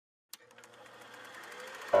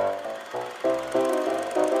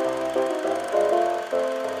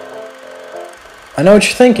I know what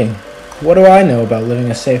you're thinking. What do I know about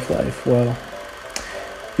living a safe life? Well,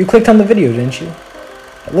 you clicked on the video, didn't you?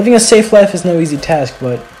 Living a safe life is no easy task,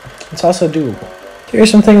 but it's also doable. Here are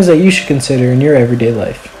some things that you should consider in your everyday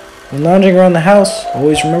life. When lounging around the house,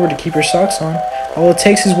 always remember to keep your socks on. All it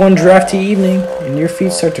takes is one drafty evening, and your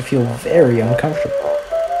feet start to feel very uncomfortable.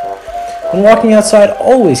 When walking outside,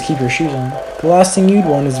 always keep your shoes on. The last thing you'd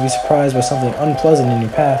want is to be surprised by something unpleasant in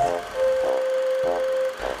your path.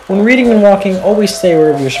 When reading and walking, always stay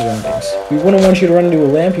aware of your surroundings. We wouldn't want you to run into a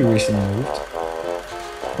lamp you recently moved.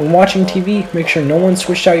 When watching TV, make sure no one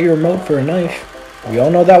switched out your remote for a knife. We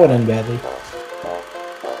all know that would end badly.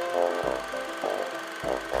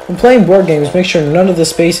 When playing board games, make sure none of the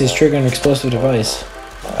spaces trigger an explosive device.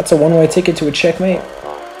 That's a one-way ticket to a checkmate.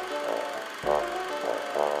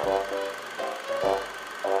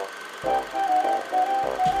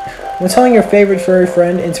 When telling your favorite furry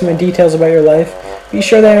friend intimate details about your life, be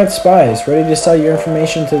sure they aren't spies, ready to sell your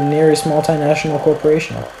information to the nearest multinational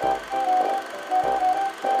corporation.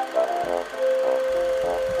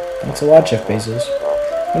 Thanks a lot, Jeff Bezos.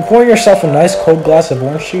 When pouring yourself a nice cold glass of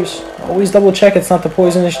orange juice, always double check it's not the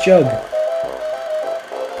poisonous jug.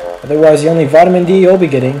 Otherwise, the only vitamin D you'll be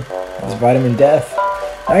getting is vitamin death.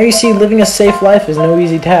 Now you see, living a safe life is no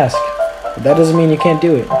easy task, but that doesn't mean you can't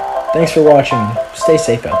do it. Thanks for watching. Stay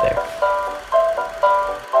safe out there.